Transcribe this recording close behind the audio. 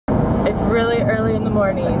It's really early in the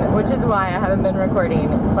morning, which is why I haven't been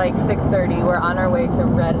recording. It's like 6:30. We're on our way to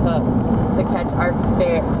Red Hook to catch our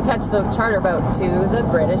the charter boat to the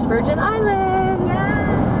British Virgin Islands.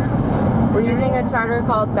 Yes. We're using a charter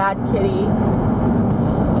called Bad Kitty.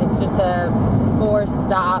 It's just a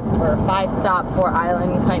 4-stop or 5-stop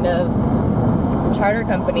 4-island kind of charter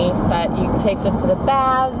company that takes us to the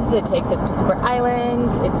baths, it takes us to Cooper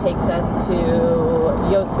Island, it takes us to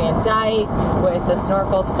Jost van Dyke with a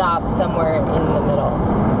snorkel stop somewhere in the middle.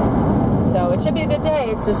 So it should be a good day.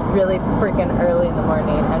 It's just really freaking early in the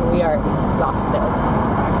morning and we are exhausted.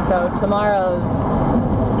 So tomorrow's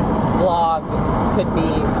vlog could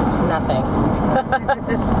be nothing.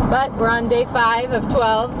 But we're on day 5 of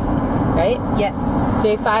 12, right? Yes.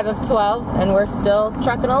 Day 5 of 12 and we're still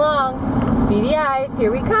trucking along. BVIs,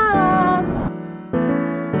 here we come!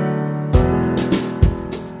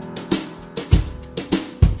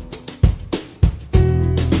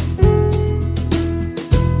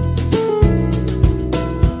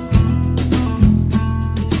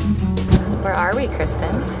 Where are we,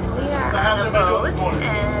 Kristin? We are on the boat and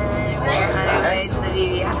we're on our way to the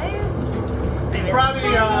BVIs.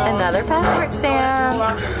 Another passport stamp.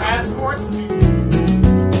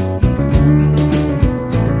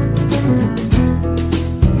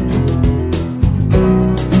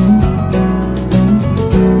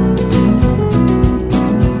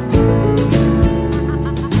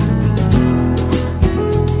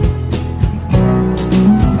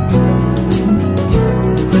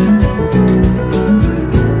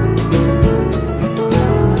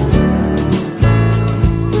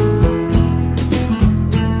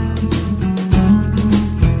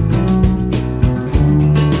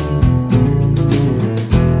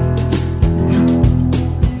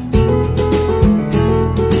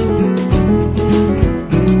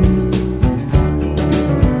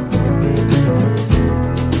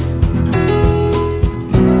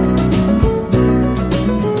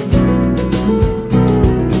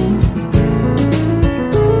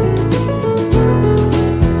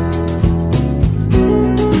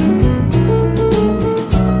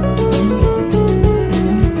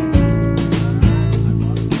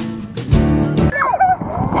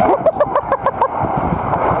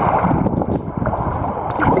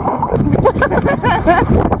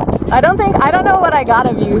 I don't know what I got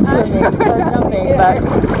of you swimming or jumping, but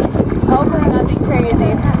hopefully nothing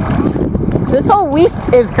crazy. This whole week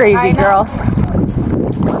is crazy, girl.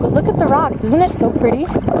 But look at the rocks. Isn't it so pretty? I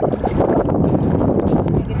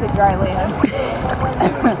think it's a dry land.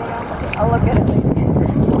 I'll look at it later.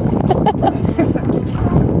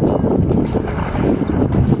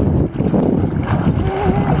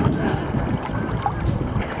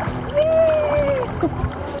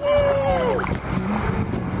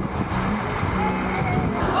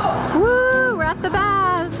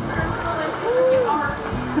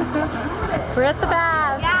 We're at the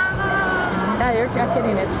baths. Yeah, you're not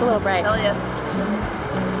kidding. It's a little bright. Hell yeah.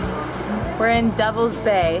 We're in Devil's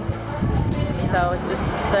Bay. So it's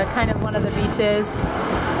just the kind of one of the beaches.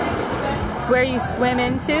 It's where you swim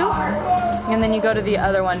into, and then you go to the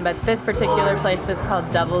other one. But this particular place is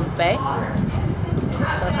called Devil's Bay. So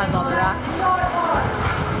it has all the rocks.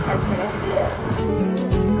 That's pretty.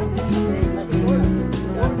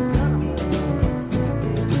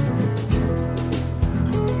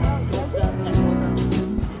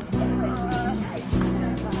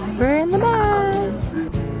 We're in the baths.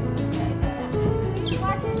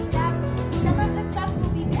 Watch your step. Some of the steps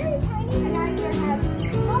will be very tiny and either have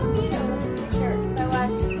 12 feet or with a picture. So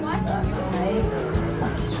just watch it.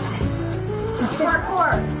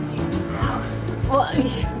 Parkour. Well,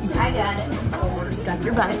 I got it. Duck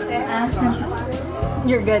your butt.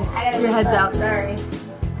 You're good. Your head's out. Sorry.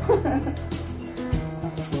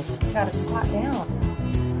 Gotta squat down.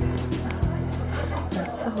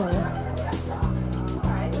 That's the hole.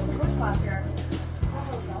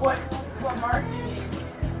 What Marcy needs.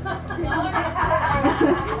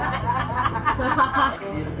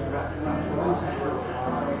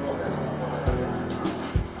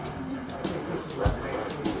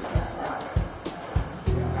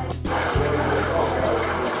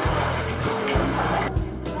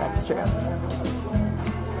 That's true.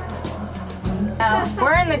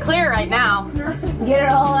 We're in the clear right now. Get it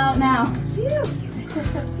all out now.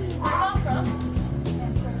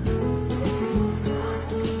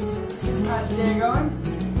 How's your day going?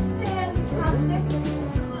 Fantastic.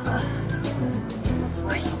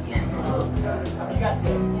 How you got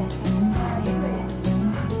today?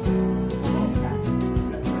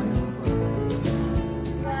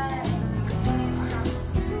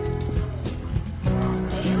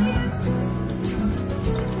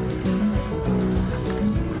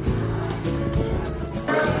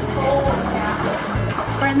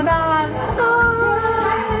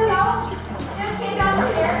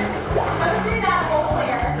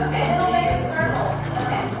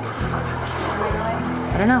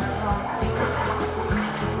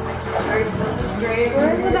 Straight,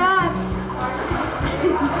 we're in the baths.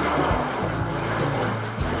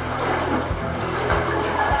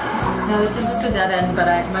 No, this is just a dead end, but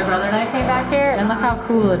my brother and I came back here, and look how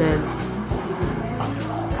cool it is.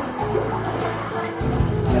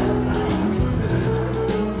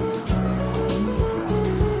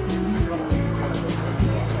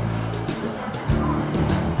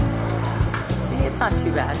 See, it's not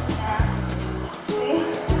too bad.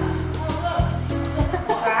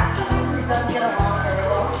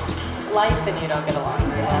 Life and you don't get along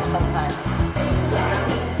very well sometimes.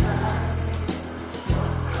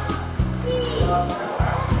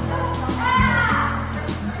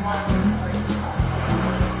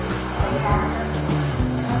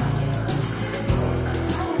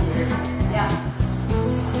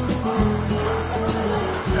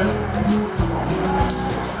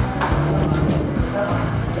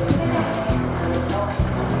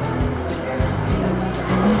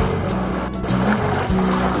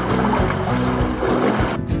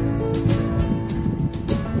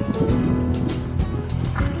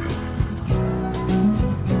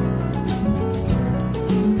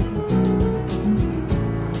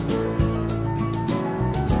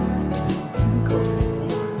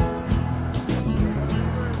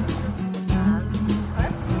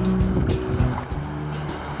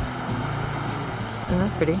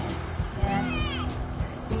 Pretty.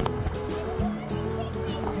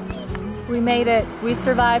 We made it. We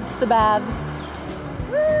survived the baths.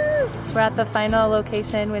 Woo! We're at the final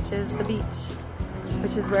location, which is the beach,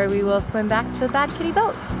 which is where we will swim back to the Bad Kitty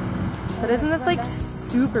boat. But isn't this like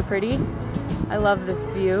super pretty? I love this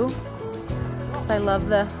view. So I love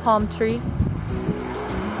the palm tree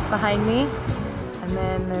behind me. And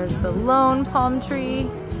then there's the lone palm tree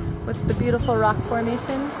with the beautiful rock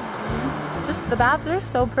formations. Just the baths are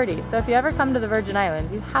so pretty. So if you ever come to the Virgin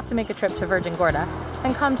Islands, you have to make a trip to Virgin Gorda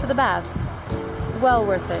and come to the baths. It's well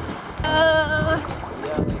worth it.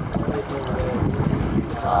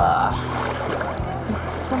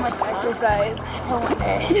 So much exercise for one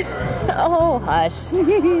day. Oh, hush.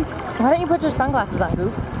 Why don't you put your sunglasses on,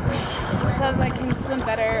 Goof? Because I can swim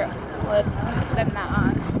better with them not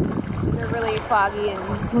on. They're really foggy and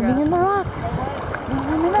Swimming in the rocks.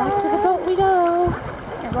 Back to the boat we go.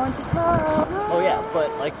 You're going too slow. Oh yeah, but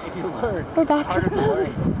like if you learn, We're back to the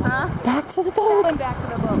boat. Huh? Back to the boat. Going back to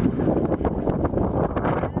the boat.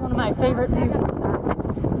 This is one of my favorite views of the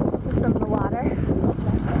baths. It's from the water.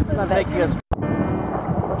 Love thank it. you guys.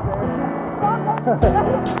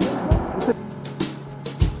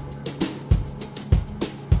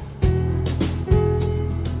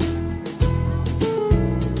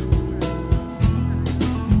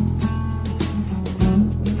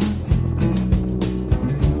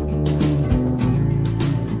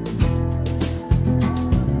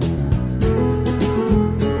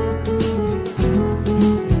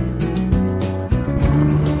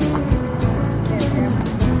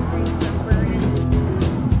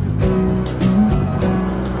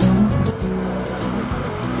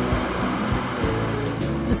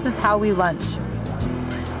 This is how we lunch.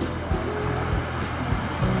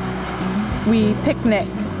 We picnic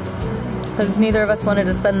because neither of us wanted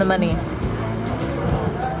to spend the money.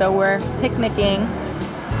 So we're picnicking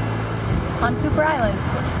on Cooper Island.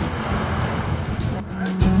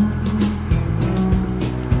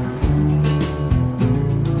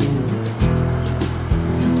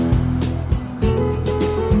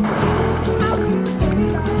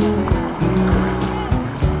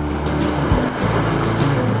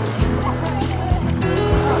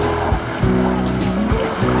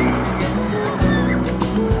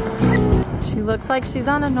 She looks like she's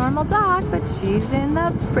on a normal dock, but she's in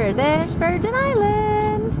the British Virgin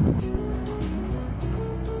Islands.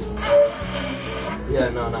 Yeah,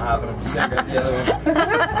 no, not happening. Yeah, grab the other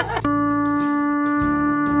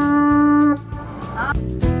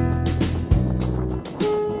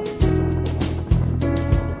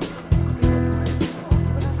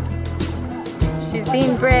one. She's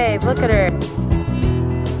being brave. Look at her.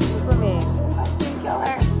 Swimming.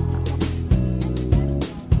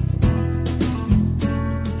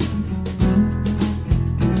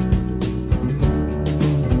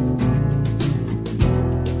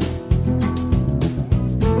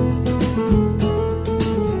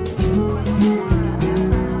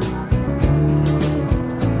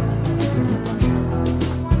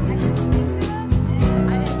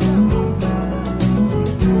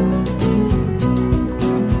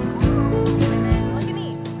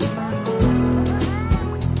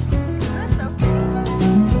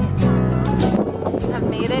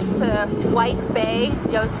 To White Bay,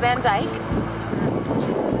 Jost van Dyke.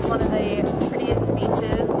 It's one of the prettiest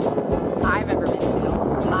beaches I've ever been to.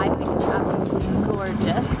 I think it's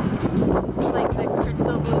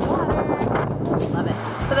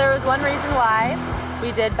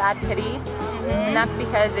we did Bad Kitty, and that's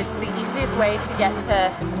because it's the easiest way to get to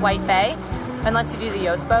White Bay, unless you do the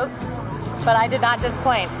Yost boat. But I did not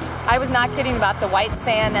disappoint. I was not kidding about the white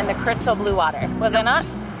sand and the crystal blue water. Was I not?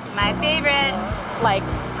 My favorite. Like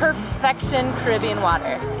perfection Caribbean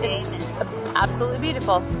water. It's absolutely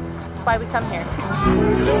beautiful. That's why we come here.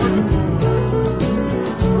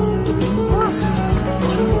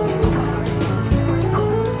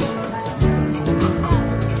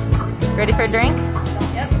 Ready for a drink?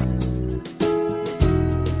 Yep.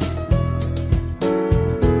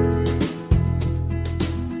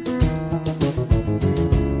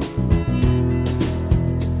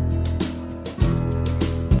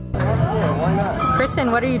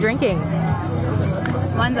 Kristin, what are you drinking?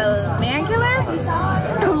 One's a man killer.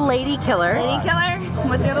 Lady killer. Lady killer.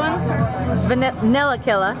 What's the other one? Vanilla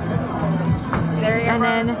killer. There you And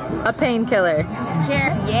then a painkiller.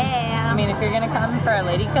 Cheers. Yeah. I mean, if you're gonna come for a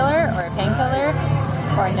lady killer or a painkiller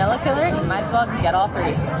or a Nilla killer, you might as well get all three.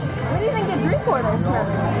 What do you think of drink orders for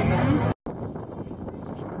everyone?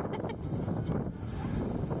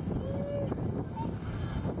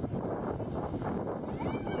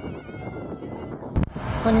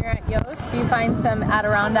 When you're at Yost, you find some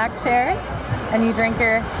Adirondack chairs and you drink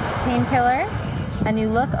your painkiller and you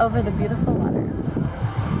look over the beautiful water.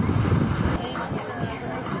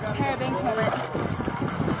 Banks moment.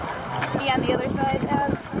 Be on the other side.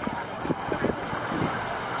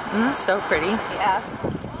 So pretty. Yeah.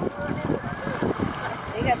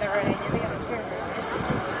 They got the right idea. They got the chair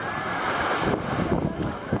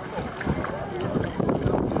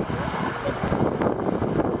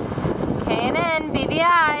Canon,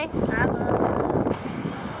 BVI.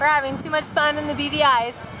 We're having too much fun in the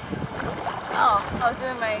BVIs. Oh, I was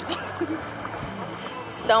doing my...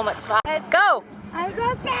 So much fun. Go! I'm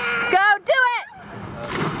so scared! Go do it!